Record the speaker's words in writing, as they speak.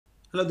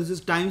Hello, this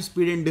is time,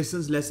 speed and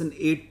distance lesson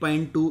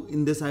 8.2.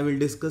 In this I will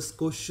discuss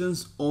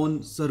questions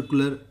on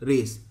circular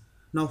race.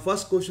 Now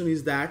first question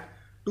is that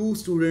two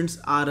students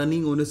are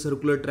running on a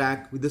circular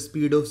track with a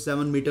speed of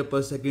 7 meter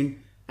per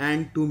second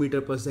and 2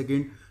 meter per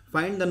second.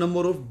 Find the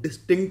number of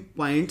distinct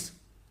points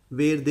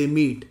where they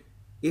meet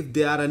if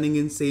they are running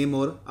in same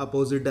or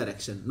opposite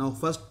direction. Now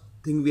first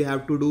thing we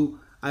have to do,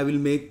 I will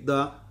make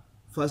the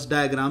first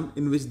diagram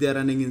in which they are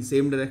running in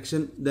same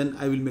direction. Then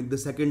I will make the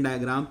second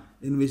diagram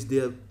in which they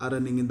are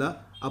running in the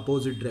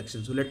opposite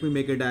direction. So let me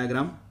make a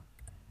diagram.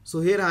 So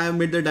here I have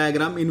made the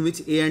diagram in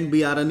which A and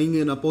B are running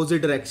in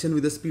opposite direction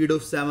with a speed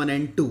of 7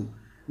 and 2.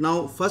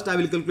 Now first I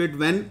will calculate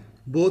when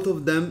both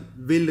of them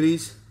will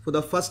reach for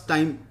the first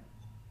time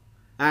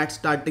at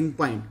starting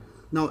point.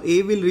 Now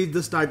A will reach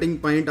the starting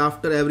point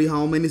after every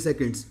how many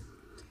seconds?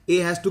 A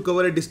has to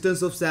cover a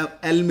distance of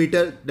L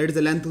meter, that is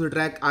the length of the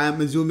track I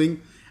am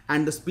assuming,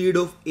 and the speed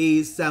of A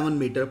is 7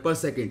 meter per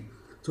second.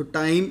 So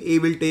time A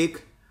will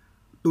take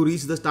to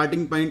reach the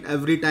starting point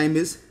every time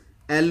is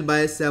L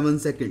by 7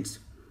 seconds,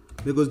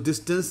 because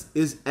distance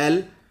is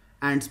L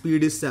and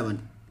speed is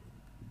 7.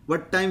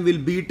 What time will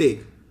B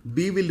take?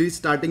 B will reach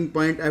starting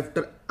point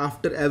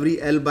after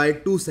every L by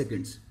 2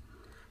 seconds,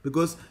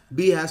 because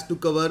B has to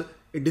cover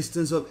a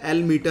distance of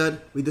L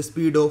meter with the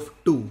speed of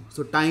 2.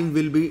 So time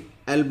will be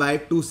L by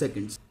 2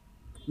 seconds.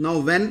 Now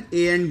when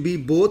A and B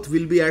both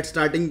will be at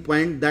starting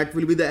point, that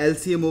will be the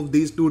LCM of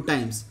these two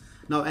times.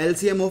 Now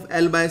LCM of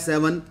L by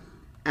 7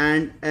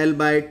 and L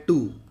by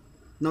 2.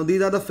 Now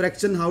these are the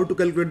fraction. How to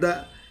calculate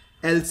the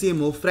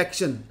LCM of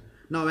fraction?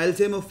 Now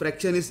LCM of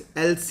fraction is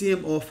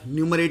LCM of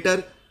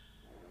numerator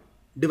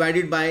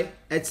divided by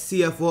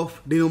HCF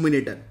of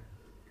denominator.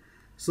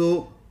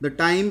 So the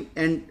time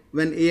and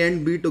when A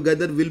and B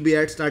together will be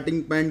at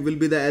starting point will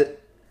be the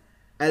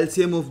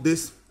LCM of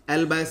this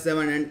L by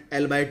 7 and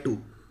L by 2.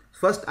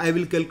 First I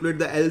will calculate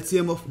the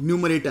LCM of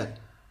numerator.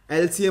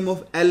 LCM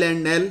of L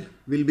and L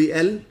will be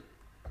L.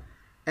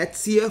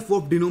 HCF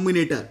of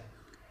denominator,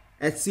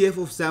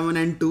 HCF of 7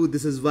 and 2,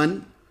 this is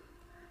 1.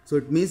 So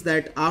it means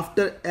that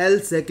after L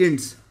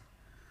seconds,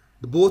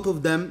 both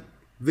of them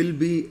will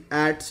be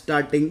at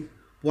starting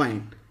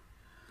point.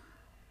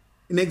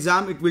 In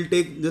exam, it will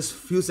take just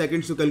few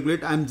seconds to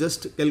calculate. I'm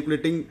just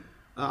calculating,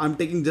 I'm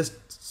taking just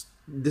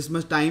this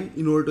much time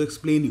in order to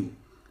explain you.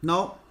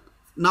 Now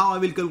I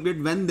will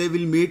calculate when they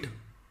will meet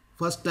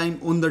first time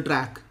on the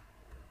track.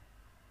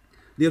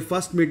 Their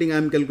first meeting I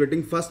am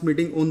calculating, first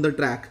meeting on the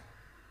track.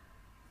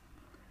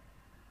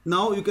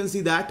 Now you can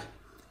see that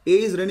A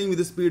is running with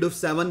a speed of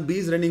 7, B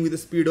is running with a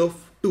speed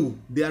of 2.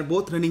 They are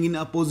both running in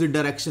opposite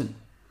direction.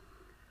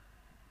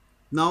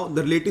 Now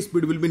the relative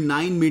speed will be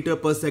 9 meter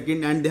per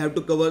second and they have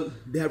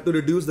to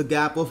reduce the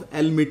gap of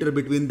L meter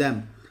between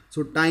them.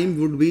 So time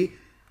would be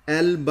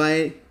L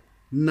by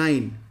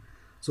 9.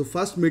 So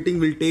first meeting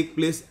will take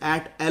place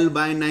at L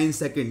by 9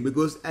 second,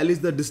 because L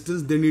is the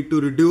distance they need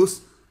to reduce,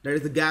 that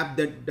is the gap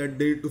that they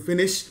need to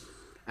finish,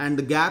 and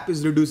the gap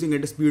is reducing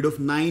at a speed of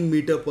 9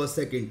 meter per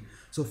second.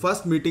 So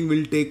first meeting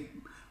will take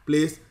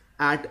place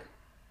at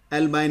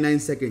L by 9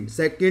 seconds.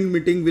 Second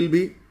meeting will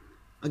be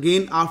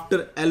again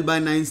after L by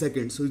 9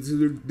 seconds. So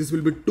this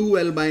will be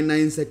 2L by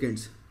 9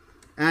 seconds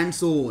and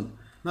so on.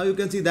 Now you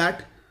can see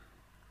that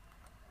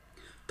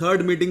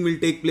third meeting will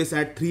take place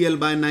at 3L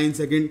by 9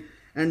 seconds,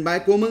 and by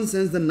common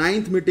sense the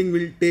ninth meeting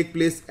will take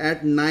place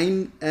at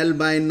 9L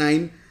by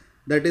 9,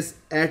 that is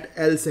at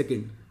L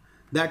second.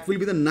 That will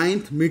be the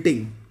ninth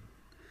meeting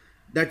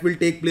that will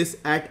take place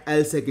at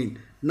L second.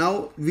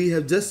 Now we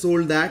have just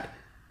solved that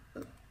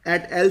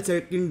at L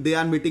second they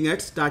are meeting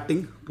at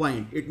starting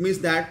point. It means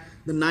that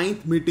the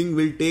ninth meeting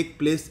will take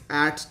place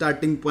at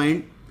starting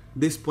point.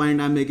 This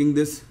point I am making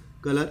this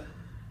color.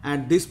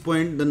 At this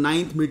point the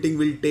ninth meeting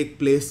will take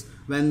place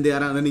when they are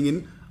running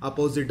in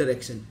opposite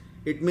direction.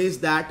 It means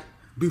that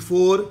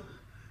before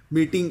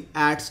meeting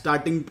at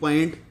starting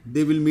point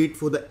they will meet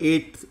for the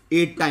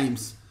 8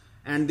 times,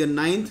 and the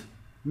ninth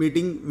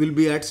meeting will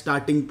be at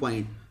starting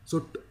point.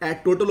 So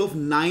at total of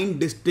 9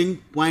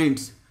 distinct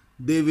points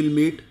they will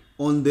meet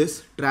on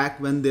this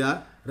track when they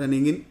are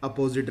running in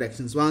opposite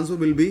directions. So answer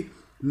will be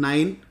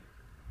 9.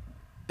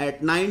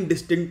 At 9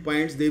 distinct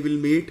points they will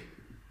meet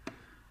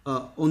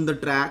on the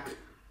track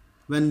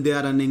when they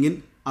are running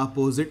in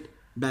opposite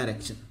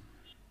direction.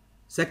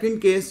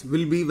 Second case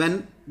will be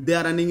when they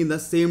are running in the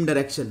same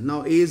direction.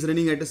 Now A is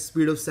running at a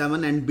speed of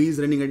 7 and B is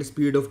running at a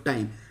speed of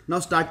time. Now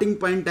starting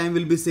point time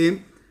will be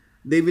same.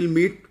 They will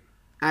meet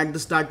at the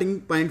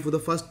starting point for the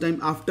first time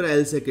after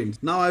L seconds.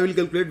 Now I will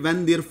calculate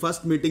when their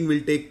first meeting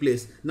will take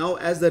place. Now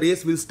as the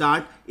race will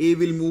start, A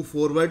will move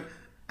forward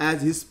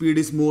as his speed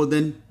is more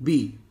than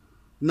B.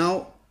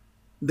 Now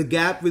the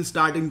gap will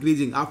start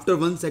increasing. After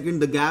 1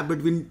 second the gap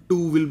between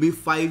 2 will be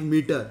 5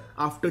 meter.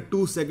 After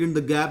 2 seconds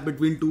the gap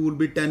between 2 will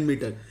be 10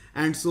 meter,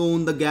 and so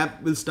on. The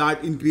gap will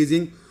start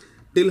increasing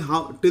till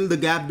the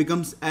gap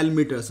becomes L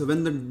meter. So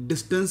when the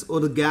distance or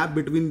the gap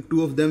between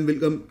two of them will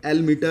become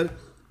L meter,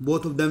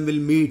 both of them will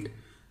meet,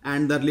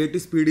 and the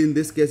relative speed in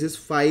this case is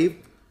 5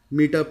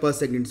 meter per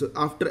second. So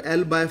after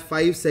L by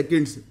 5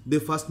 seconds the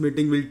first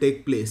meeting will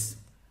take place.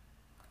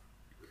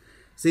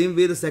 Same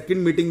way the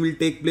second meeting will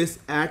take place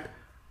at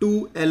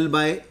 2L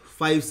by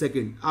 5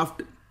 seconds.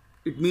 After,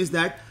 it means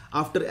that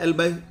after L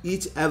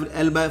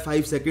by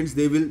 5 seconds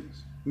they will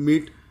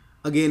meet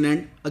again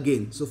and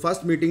again. So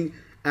first meeting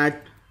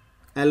at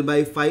L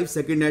by 5,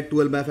 second at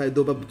 2L by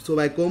 5. So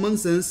by common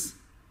sense,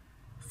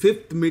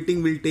 fifth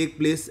meeting will take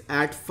place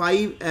at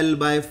 5L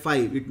by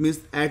 5. It means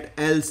at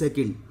L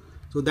second.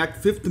 So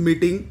that fifth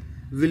meeting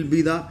will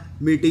be the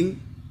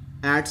meeting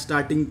at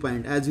starting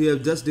point. As we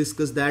have just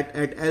discussed that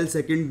at L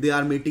second they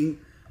are meeting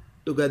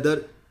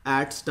together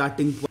at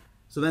starting point.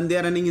 So when they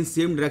are running in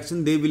same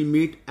direction, they will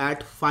meet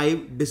at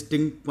 5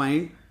 distinct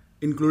points,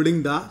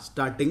 including the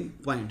starting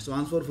point. So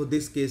answer for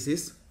this case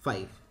is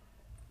 5.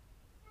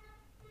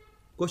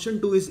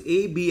 Question 2 is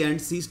A, B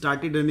and C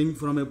started running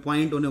from a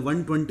point on a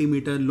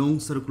 120-meter long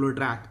circular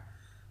track.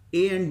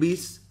 A and B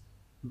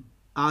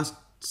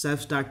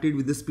have started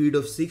with the speed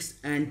of 6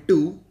 and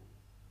 2,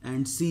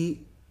 and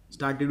C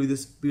started with the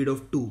speed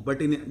of 2,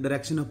 but in a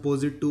direction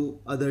opposite to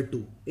other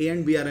two. A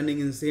and B are running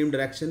in the same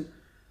direction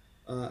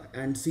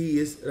and C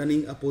is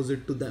running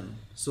opposite to them.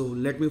 So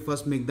let me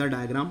first make the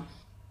diagram.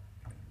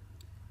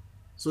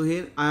 So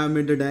here I have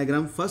made the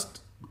diagram.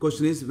 First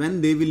question is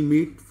when they will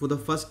meet for the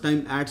first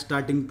time at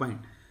starting point.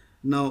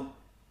 Now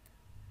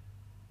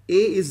A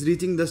is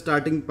reaching the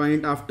starting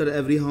point after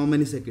every how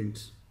many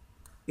seconds?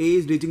 A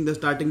is reaching the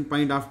starting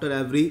point after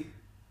every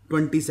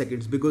 20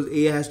 seconds, because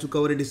A has to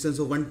cover a distance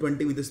of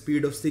 120 with a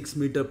speed of 6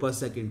 meters per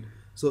second.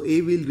 So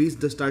A will reach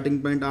the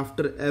starting point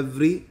after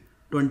every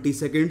 20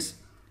 seconds.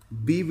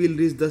 B will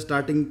reach the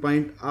starting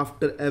point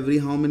after every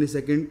how many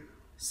seconds?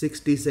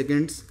 60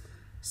 seconds.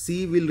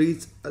 C will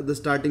reach the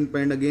starting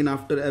point again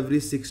after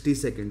every 60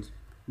 seconds,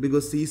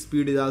 because C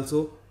speed is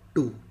also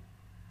 2.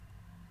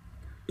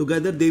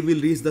 Together they will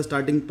reach the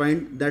starting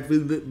point. That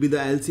will be the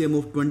LCM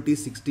of 20,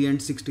 60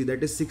 and 60,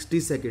 that is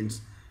 60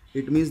 seconds.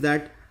 It means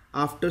that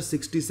after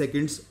 60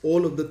 seconds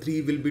all of the three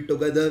will be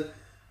together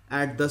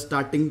at the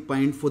starting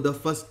point for the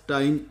first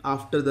time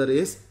after the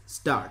race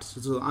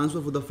starts. So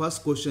answer for the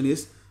first question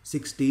is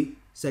 60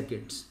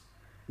 seconds.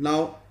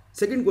 Now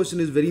second question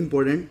is very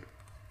important.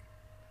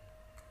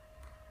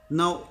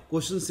 Now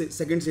question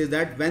second says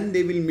that when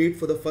they will meet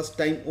for the first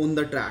time on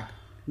the track.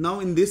 Now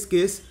in this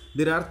case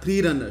there are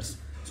 3 runners.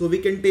 So we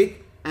can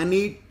take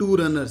any 2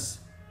 runners.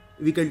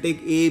 We can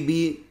take A,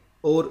 B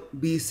or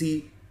B,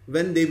 C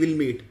when they will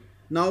meet.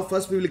 Now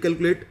first we will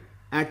calculate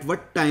at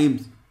what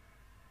times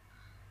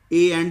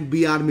A and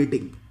B are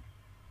meeting.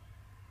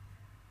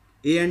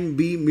 A and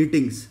B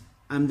meetings.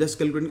 I am just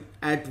calculating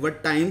at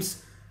what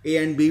times A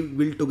and B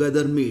will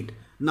together meet.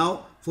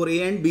 Now for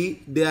A and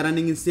B, they are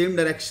running in same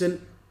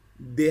direction.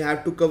 They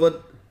have to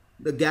cover,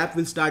 the gap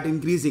will start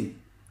increasing.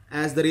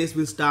 As the race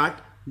will start,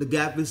 the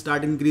gap will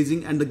start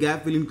increasing, and the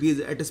gap will increase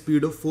at a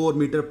speed of 4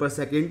 meters per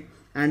second,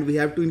 and we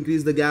have to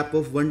increase the gap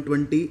of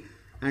 120,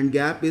 and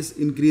gap is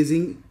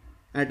increasing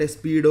at a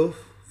speed of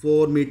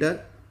 4 meters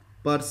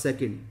per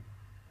second.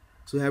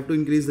 So we have to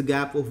increase the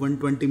gap of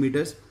 120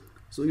 meters.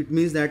 So it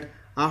means that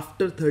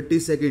after 30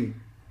 seconds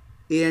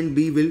A and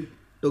B will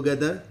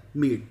together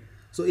meet.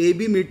 So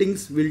AB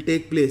meetings will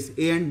take place.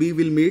 A and B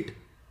will meet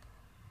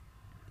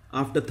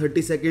after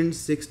 30 seconds,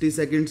 60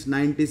 seconds,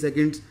 90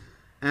 seconds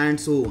and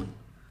so on.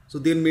 So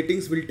their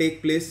meetings will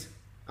take place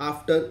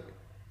after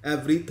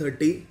every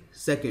 30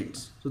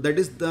 seconds. So that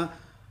is the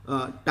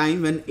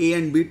time when A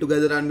and B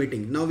together are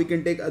meeting. Now we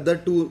can take other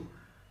 2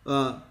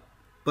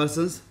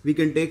 persons. We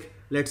can take,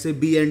 let's say,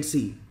 B and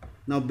C.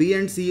 Now B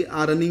and C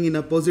are running in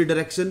opposite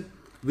direction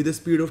with a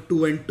speed of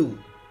 2 and 2.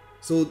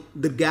 So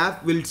the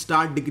gap will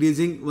start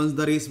decreasing once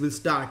the race will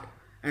start,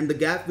 and the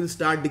gap will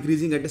start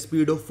decreasing at a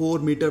speed of 4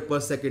 meters per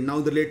second.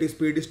 Now the relative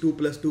speed is 2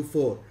 plus 2,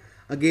 4.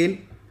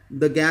 Again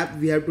the gap,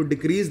 we have to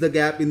decrease the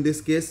gap in this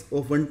case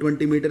of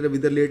 120 meters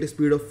with the relative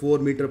speed of 4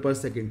 meters per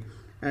second,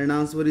 and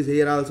answer is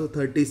here also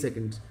 30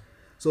 seconds.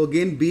 So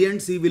again B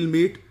and C will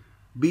meet.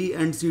 B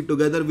and C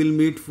together will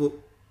meet. So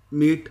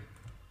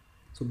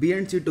B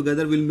and C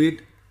together will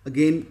meet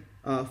again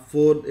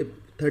for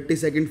 30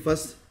 seconds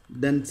first,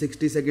 then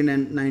 60 seconds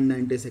and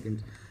 90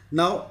 seconds.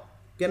 Now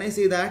can I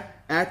say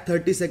that at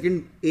 30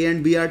 seconds A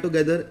and B are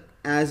together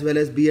as well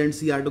as B and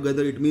C are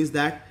together? It means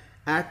that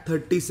at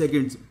 30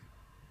 seconds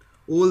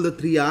all the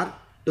 3 are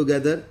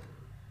together.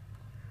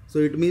 So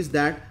it means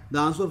that the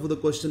answer for the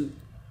question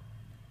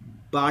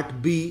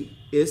part B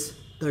is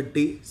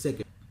 30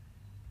 seconds.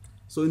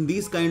 So in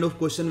these kind of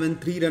question, when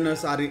 3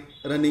 runners are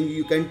running,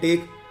 you can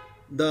take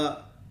the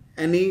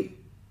any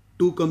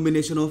 2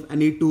 combination of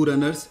any 2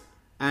 runners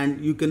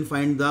and you can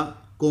find the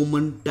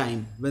common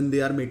time when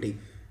they are meeting.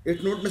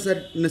 It's not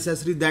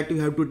necessary that you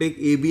have to take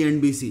AB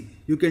and BC.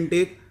 You can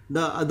take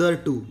the other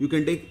 2. You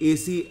can take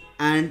AC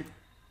and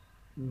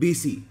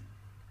BC.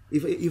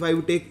 If I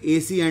would take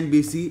AC and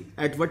BC,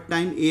 at what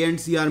time A and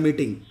C are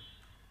meeting?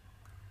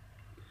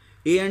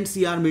 A and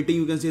C are meeting,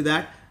 you can say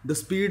that the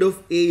speed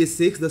of A is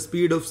 6, the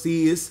speed of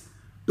C is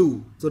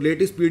 2. So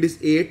relative speed is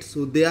 8.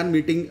 So they are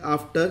meeting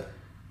after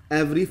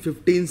every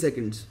 15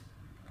 seconds.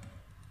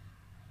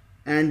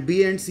 And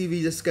B and C,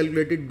 we just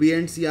calculated, B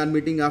and C are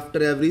meeting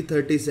after every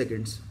 30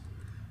 seconds.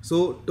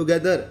 So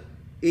together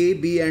A,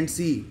 B and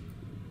C,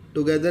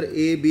 together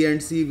A, B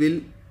and C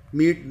will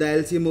meet the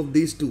LCM of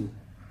these two,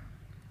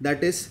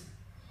 that is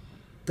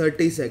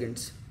 30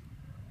 seconds.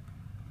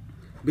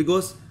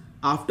 Because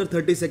after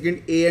 30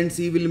 seconds A and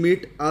C will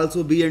meet,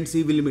 also B and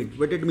C will meet.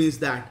 What it means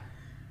that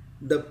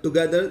the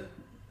together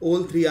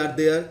all three are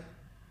there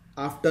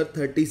after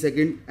 30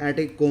 seconds at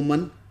a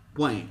common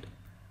point.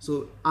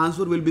 So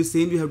answer will be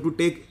same. You have to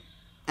take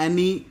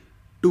any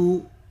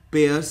two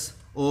pairs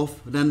of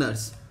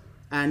runners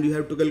and you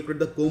have to calculate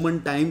the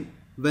common time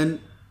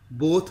when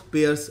both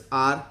pairs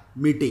are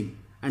meeting,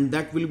 and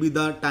that will be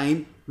the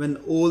time when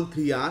all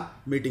three are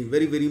meeting.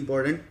 Very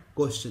important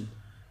question.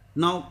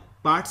 Now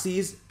part C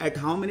is at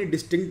how many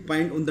distinct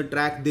points on the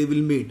track they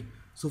will meet.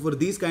 So for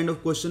these kind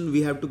of question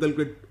we have to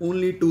calculate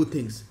only two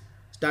things: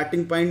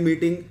 starting point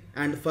meeting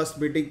and first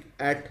meeting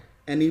at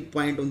any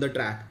point on the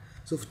track.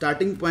 So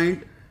starting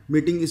point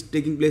meeting is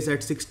taking place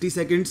at 60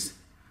 seconds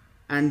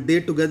and they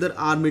together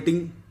are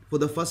meeting for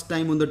the first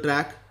time on the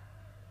track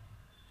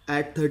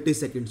at 30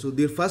 seconds. So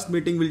their first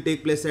meeting will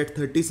take place at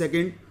 30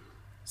 seconds.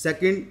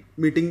 Second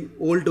meeting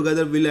all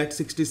together will at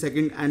 60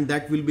 seconds and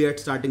that will be at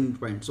starting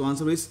point. So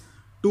answer is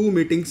two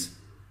meetings.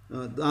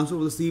 The answer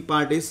for the C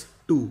part is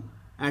 2.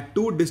 At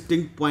two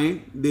distinct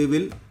points they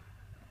will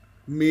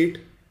meet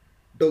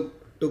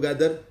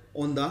together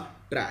on the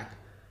track,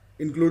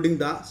 including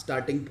the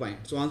starting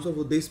point. So answer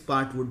for this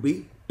part would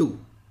be 2.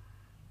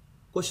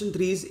 Question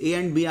 3 is A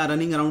and B are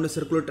running around a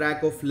circular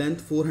track of length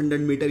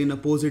 400 meter in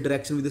opposite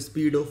direction with a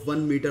speed of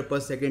 1 meter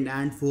per second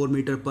and 4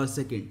 meter per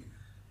second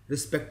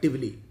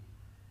respectively.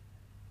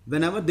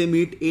 Whenever they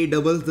meet, A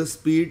doubles the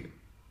speed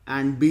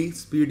and B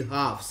speed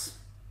halves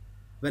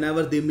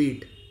whenever they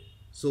meet.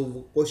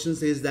 So question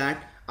says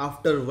that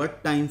after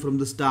what time from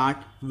the start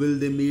will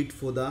they meet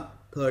for the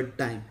third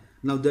time.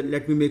 Now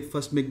let me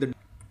first make the.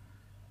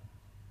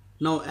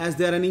 Now as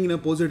they are running in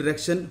opposite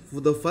direction for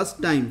the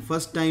first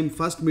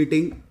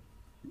meeting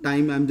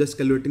time, I am just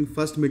calculating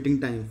first meeting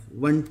time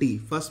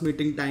 1t. First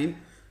meeting time,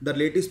 the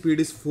relative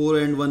speed is 4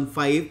 and 1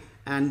 5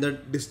 and the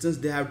distance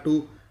they have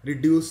to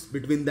reduce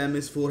between them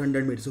is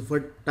 400 meters. So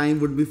for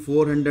time would be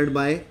 400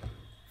 by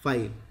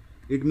 5.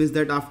 It means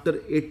that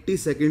after 80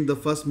 seconds the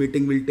first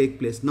meeting will take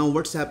place. Now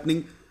what's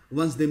happening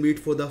once they meet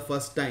for the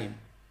first time?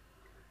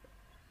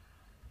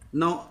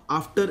 Now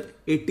after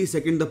 80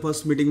 seconds the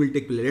first meeting will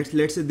take place.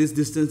 Let's say this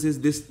distance is,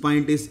 this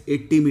point is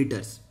 80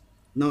 meters.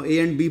 Now A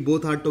and B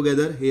both are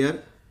together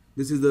here.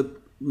 This is the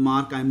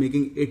mark I am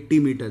making, 80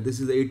 meter. This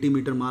is the 80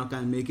 meter mark I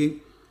am making.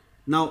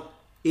 Now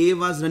A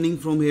was running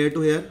from here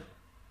to here.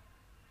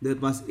 That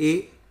was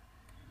A,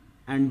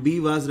 and B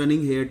was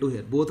running here to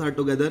here. Both are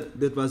together.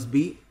 That was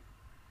B.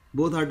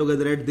 Both are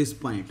together at this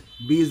point.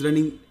 B is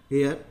running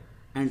here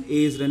and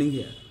A is running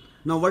here.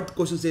 Now what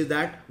question says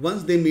that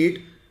once they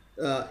meet,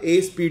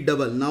 A speed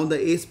double. Now the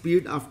A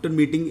speed after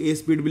meeting, A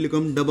speed will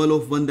become double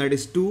of 1, that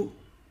is 2,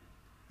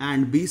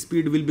 and B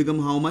speed will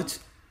become how much?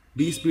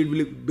 B speed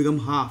will become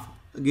half.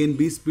 Again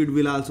B speed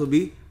will also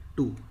be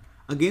 2.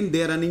 Again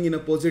they are running in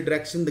opposite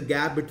direction. The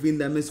gap between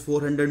them is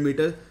 400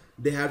 meters.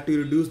 They have to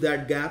reduce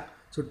that gap.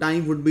 So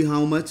time would be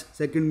how much?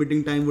 Second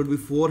meeting time would be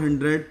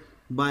 400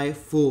 by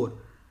 4.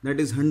 That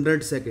is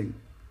 100 seconds.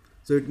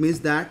 So it means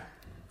that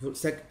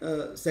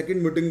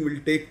second meeting will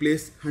take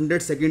place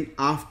 100 seconds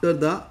after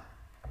the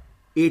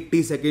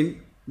 80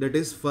 seconds, that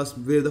is first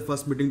where the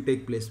first meeting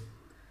take place.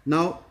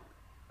 Now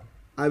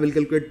I will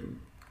calculate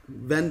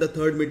when the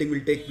third meeting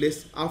will take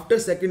place. After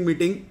second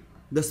meeting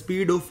the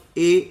speed of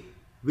A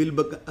will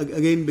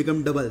again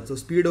become double. So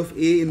speed of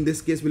A in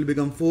this case will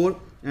become 4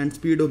 and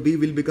speed of B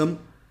will become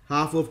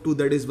half of 2,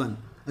 that is 1.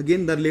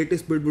 Again the relative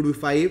speed would be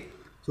 5.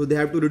 So they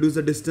have to reduce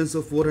the distance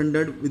of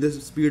 400 with the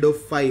speed of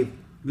 5,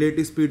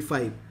 relative speed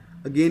 5.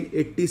 Again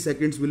 80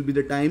 seconds will be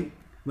the time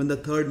when the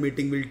third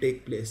meeting will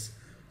take place.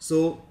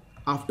 So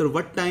after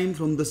what time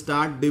from the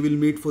start they will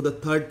meet for the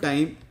third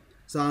time?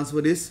 So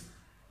answer is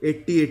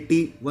 80,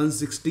 80,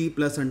 160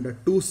 plus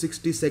 100,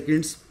 260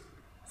 seconds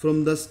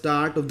from the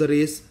start of the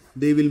race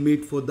they will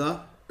meet for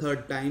the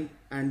third time,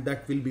 and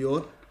that will be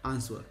your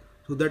answer.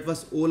 So that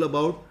was all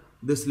about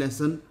this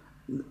lesson.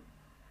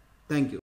 Thank you.